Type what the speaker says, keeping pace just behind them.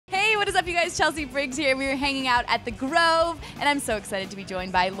what is up, you guys? Chelsea Briggs here. We were hanging out at the Grove, and I'm so excited to be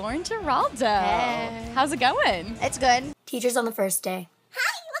joined by Lauren Giraldo. Hey. How's it going? It's good. Teachers on the first day.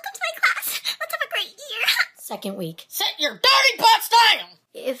 Hi, welcome to my class. Let's have a great year. Second week. Sit your dirty butts down!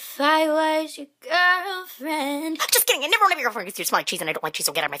 If I was your girlfriend. Just kidding, I never want to be your girlfriend because you smell like cheese and I don't like cheese,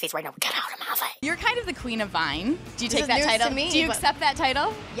 so get out of my face right now. Get out of my face. You're kind of the queen of Vine. Do you This take is that news title? to me, Do you but- accept that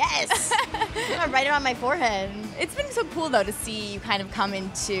title? Yes. I'm gonna write it on my forehead. It's been so cool, though, to see you kind of come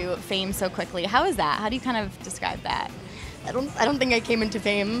into fame so quickly. How is that? How do you kind of describe that? I don't think I came into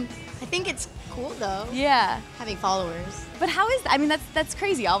fame. I think it's cool though. Yeah. Having followers. But how is that? I mean, that's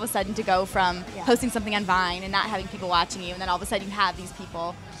crazy all of a sudden to go from Yeah. posting something on Vine and not having people watching you, and then all of a sudden you have these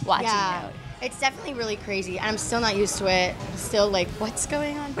people watching Yeah. you. It's definitely really crazy. And I'm still not used to it. I'm still like, what's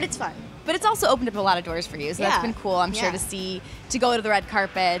going on? But it's fun. But it's also opened up a lot of doors for you, so that's Yeah. been cool, I'm sure, Yeah. to see, to go to the red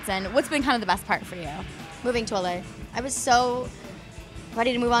carpets. And what's been kind of the best part for you? Moving to LA. I was so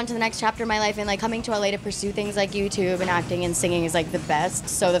ready to move on to the next chapter of my life, and like coming to LA to pursue things like YouTube and acting and singing is like the best.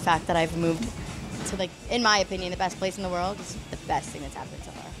 So the fact that I've moved to, like, in my opinion, the best place in the world is the best thing that's happened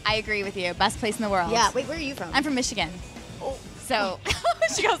so far. I agree with you. Best place in the world. Yeah. Wait, where are you from? I'm from Michigan. Oh. So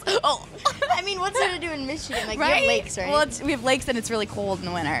she goes, oh. I mean, what's there to do in Michigan? Like, you Right? have lakes, right? Well, we have lakes and it's really cold in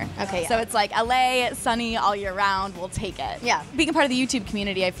the winter. Okay, yeah. So it's like LA, sunny all year round. We'll take it. Yeah. Being a part of the YouTube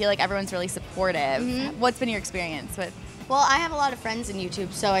community, I feel like everyone's really supportive. Mm-hmm. What's been your experience with? Well, I have a lot of friends in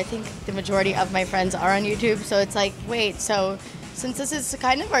YouTube, so I think the majority of my friends are on YouTube. So it's like, wait, so since this is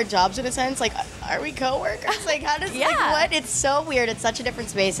kind of our jobs in a sense, like, are we coworkers? Like, how does, like, Yeah. what? It's so weird. It's such a different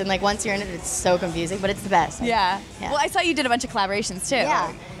space, and like once you're in it, it's so confusing, but it's the best. Yeah. Yeah. Well, I saw you did a bunch of collaborations too.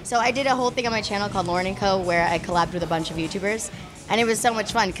 Yeah. So I did a whole thing on my channel called Lauren & Co. where I collabed with a bunch of YouTubers, and it was so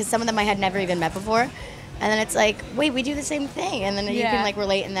much fun because some of them I had never even met before. And then it's like, wait, we do the same thing. And then you Yeah. can like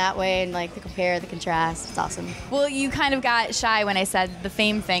relate in that way and like the compare, the contrast. It's awesome. Well, you kind of got shy when I said the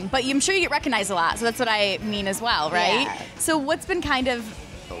fame thing, but I'm sure you get recognized a lot, so that's what I mean as well, right? Yeah. So what's been kind of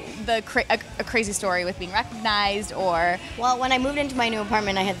a crazy story with being recognized, or Well, when I moved into my new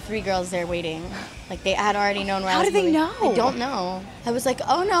apartment, I had 3 girls there waiting. Like they had already known where I How was did they moving. know? I don't know. I was like,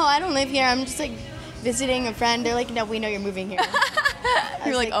 oh no, I don't live here. I'm just like visiting a friend. They're like, no, we know you're moving here.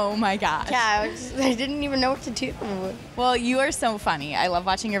 you're like, oh my gosh. Yeah, I didn't even know what to do. Well, you are so funny. I love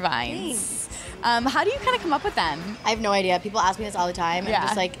watching your vines. How do you kind of come up with them? I have no idea. People ask me this all the time. Yeah. And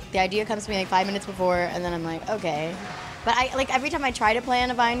just like the idea comes to me like 5 minutes before, and then I'm like, okay. But I like every time I try to play on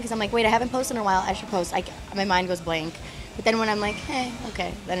a Vine because I'm like, wait, I haven't posted in a while. I should post. My mind goes blank. But then when I'm like, hey,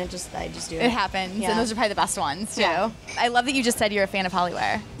 okay, then I just do it. It happens, Yeah. and those are probably the best ones too. Yeah. I love that you just said you're a fan of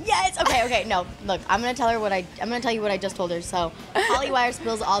Hollywire. Yes. Okay. No. Look, I'm gonna tell you what I just told her. So, Hollywire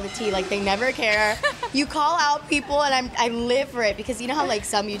spills all the tea. Like they never care. You call out people, and I live for it because you know how like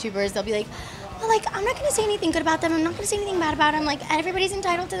some YouTubers they'll be like, well, like I'm not gonna say anything good about them. I'm not gonna say anything bad about them. Like everybody's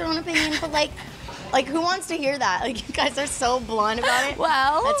entitled to their own opinion, but like who wants to hear that? Like you guys are so blunt about it.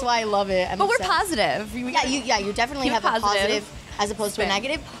 Well, That's why I love it. I'm but we're obsessed. positive. You definitely Keep have it a positive as opposed to a spin.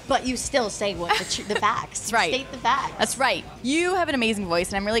 negative, but you still say what the facts. That's right. You state the facts. That's right. You have an amazing voice,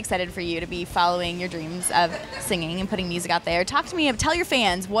 and I'm really excited for you to be following your dreams of singing and putting music out there. Talk to me. Tell your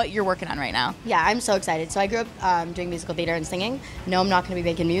fans what you're working on right now. Yeah, I'm so excited. So I grew up doing musical theater and singing. No, I'm not going to be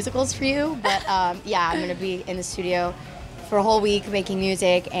making musicals for you, but yeah, I'm going to be in the studio for a whole week making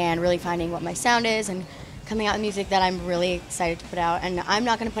music and really finding what my sound is and coming out with music that I'm really excited to put out. And I'm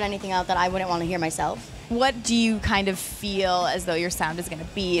not going to put anything out that I wouldn't want to hear myself. What do you kind of feel as though your sound is going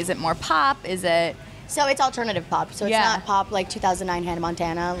to be? Is it more pop? Is it... So it's alternative pop. So it's Yeah. not pop like 2009 Hannah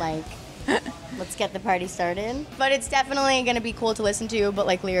Montana, like let's get the party started. But it's definitely going to be cool to listen to, but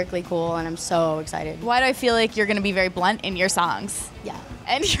like lyrically cool, and I'm so excited. Why do I feel like you're going to be very blunt in your songs? Yeah.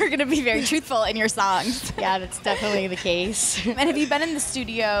 And you're going to be very truthful in your songs. Yeah, that's definitely the case. And have you been in the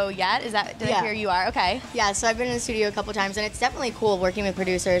studio yet? Did I Yeah. hear you are? Okay. Yeah, so I've been in the studio a couple times, and it's definitely cool working with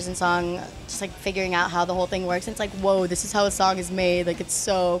producers and just like figuring out how the whole thing works. And it's like, whoa, this is how a song is made. Like, it's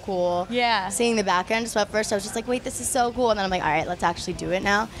so cool. Yeah. Seeing the back end. So at first I was just like, wait, this is so cool. And then I'm like, all right, let's actually do it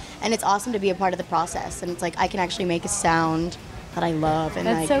now. And it's awesome to be a part of the process. And it's like, I can actually make a sound that I love and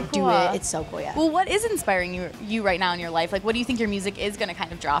That's like so do cool. it. It's so cool, yeah. Well, what is inspiring you right now in your life? Like, what do you think your music is going to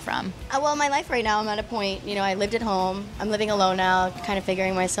kind of draw from? Well, my life right now, I'm at a point, I lived at home. I'm living alone now, kind of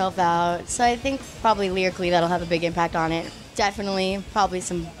figuring myself out. So I think probably lyrically that'll have a big impact on it. Definitely, probably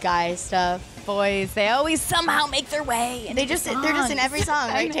some guy stuff. Boys, they always somehow make their way. They're just in every song,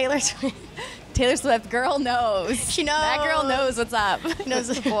 I right? know. Taylor Swift. Taylor Swift, girl knows. She knows. That girl knows what's up. Knows.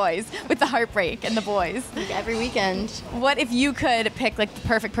 The boys, with the heartbreak and the boys. Like every weekend. What if you could pick like the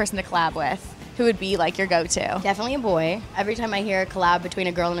perfect person to collab with? Who would be like your go-to? Definitely a boy. Every time I hear a collab between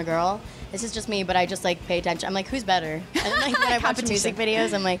a girl and a girl, this is just me, but I just like pay attention. I'm like, who's better? And like when I watch music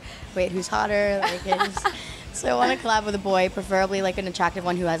videos, I'm like, wait, who's hotter? Like, so I want to collab with a boy, preferably like an attractive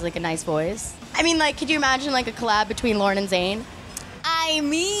one who has like a nice voice. I mean, like, could you imagine like a collab between Lauren and Zayn? I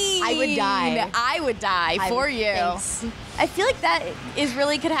mean, I would die. I would die for you. Thanks. I feel like that is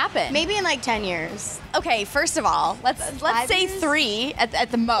really could happen. Maybe in like 10 years. Okay, first of all, let's say years? 3 at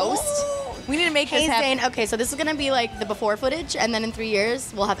the most. Ooh. We need to make Hey this happen. Zayn, okay, so this is gonna be like the before footage, and then in 3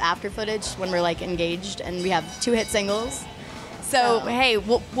 years we'll have after footage when we're like engaged and we have 2 hit singles. So hey,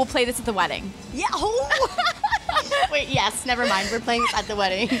 we'll play this at the wedding. Yeah. Wait, yes. Never mind. We're playing this at the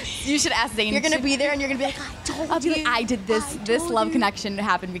wedding. You should ask Zayn. You're gonna be there, and you're gonna be like, I told you. I'll be like, I did this. This told love you. connection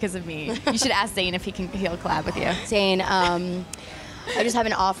happened because of me. You should ask Zayn if he'll collab with you. Zayn, I just have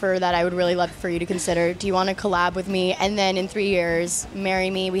an offer that I would really love for you to consider. Do you want to collab with me, and then in 3 years, marry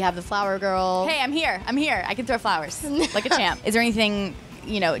me? We have the flower girl. Hey, I'm here. I can throw flowers like a champ. Is there anything,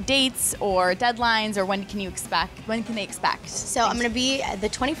 dates or deadlines, or when can they expect? So I'm gonna be the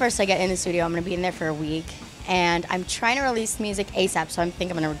 21st. I get in the studio. I'm gonna be in there for a week. And I'm trying to release music ASAP, so I think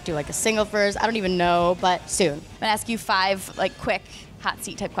I'm gonna do like a single first. I don't even know, but soon. I'm gonna ask you 5 like quick hot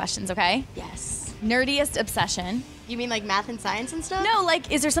seat type questions, okay? Yes. Nerdiest obsession. You mean like math and science and stuff? No,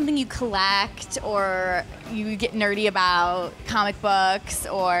 like, is there something you collect or you get nerdy about? Comic books,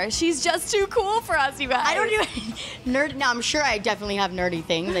 or she's just too cool for us, you guys? I don't even nerd. No, I'm sure I definitely have nerdy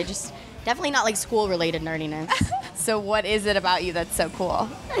things. I just definitely not like school related nerdiness. So what is it about you that's so cool?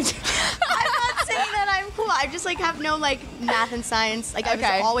 I'm not saying that I'm cool. I just like have no like math and science. Like I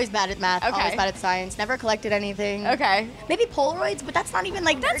Okay. was always bad at math, Okay. always bad at science. Never collected anything. Okay. Maybe Polaroids, but that's not even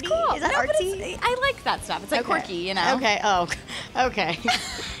like That's nerdy. cool. Is that No, but artsy? I like that stuff. It's like quirky, you know? Okay. Oh. Okay.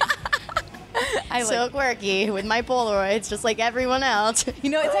 I So like, quirky with my Polaroids, just like everyone else. it's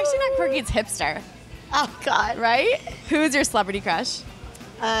actually not quirky, it's hipster, Oh God. right? Who's your celebrity crush?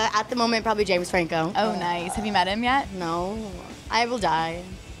 At the moment, probably James Franco. Oh, nice. Have you met him yet? No, I will die.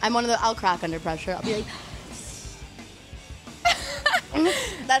 I'm one of the. I'll crack under pressure. I'll be like.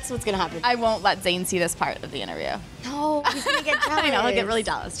 That's what's gonna happen. I won't let Zayn see this part of the interview. No, he's gonna get jealous. I know, he'll get really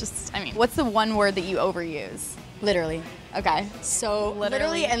jealous. What's the one word that you overuse? Literally. Okay. So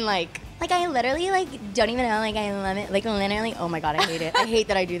literally and like I literally like don't even know like I love it like literally. Oh my God, I hate it. I hate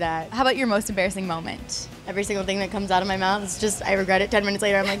that I do that. How about your most embarrassing moment? Every single thing that comes out of my mouth is just I regret it. 10 minutes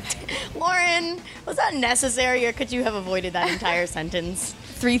later, I'm like, Lauren, was that necessary, or could you have avoided that entire sentence?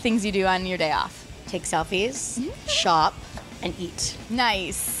 3 things you do on your day off. Take selfies, shop, and eat.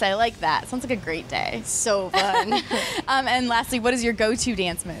 Nice. I like that. Sounds like a great day. So fun. And lastly, what is your go-to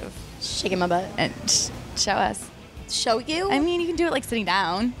dance move? Shaking my butt. And show us. Show you? I mean, you can do it like sitting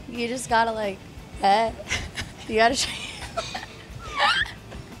down. You just gotta like, you gotta shake.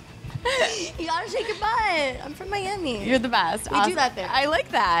 You gotta shake your butt. I'm from Miami. You're the best. We do that there. I like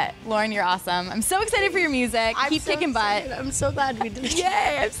that. Lauren, you're awesome. I'm so excited for your music. I'm Keep so kicking butt. excited. I'm so glad we did it.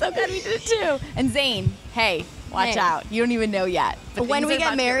 Yay, I'm so glad we did it too. And Zayn, hey, watch Hey. out. You don't even know yet. But When things we are get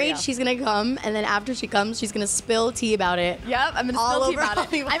about to married, real. she's gonna come, and then after she comes, she's gonna spill tea about it. Yep, I'm gonna all spill tea over about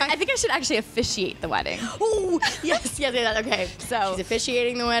it. Hollywire. I think I should actually officiate the wedding. Ooh, yes, okay. So- she's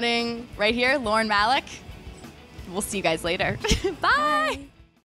officiating the wedding. Right here, Lauren Malik. We'll see you guys later. Bye.